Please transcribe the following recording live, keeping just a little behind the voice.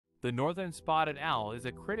The northern spotted owl is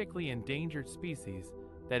a critically endangered species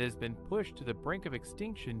that has been pushed to the brink of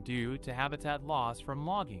extinction due to habitat loss from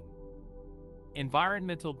logging.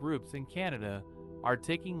 Environmental groups in Canada are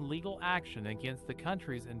taking legal action against the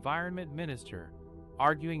country's environment minister,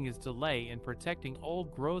 arguing his delay in protecting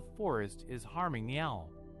old-growth forest is harming the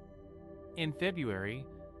owl. In February,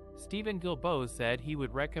 Stephen Guilbeault said he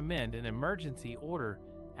would recommend an emergency order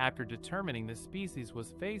after determining the species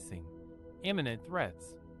was facing imminent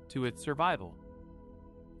threats to its survival.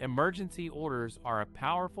 Emergency orders are a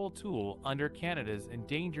powerful tool under Canada's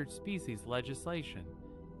endangered species legislation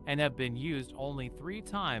and have been used only 3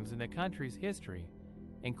 times in the country's history,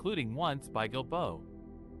 including once by Guilbeault.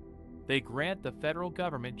 They grant the federal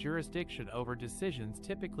government jurisdiction over decisions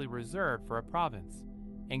typically reserved for a province,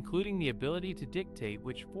 including the ability to dictate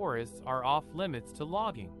which forests are off-limits to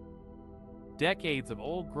logging. Decades of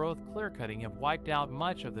old-growth clearcutting have wiped out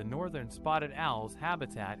much of the northern spotted owl's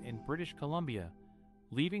habitat in British Columbia,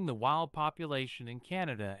 leaving the wild population in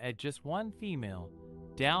Canada at just 1 female,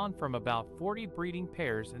 down from about 40 breeding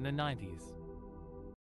pairs in the 90s.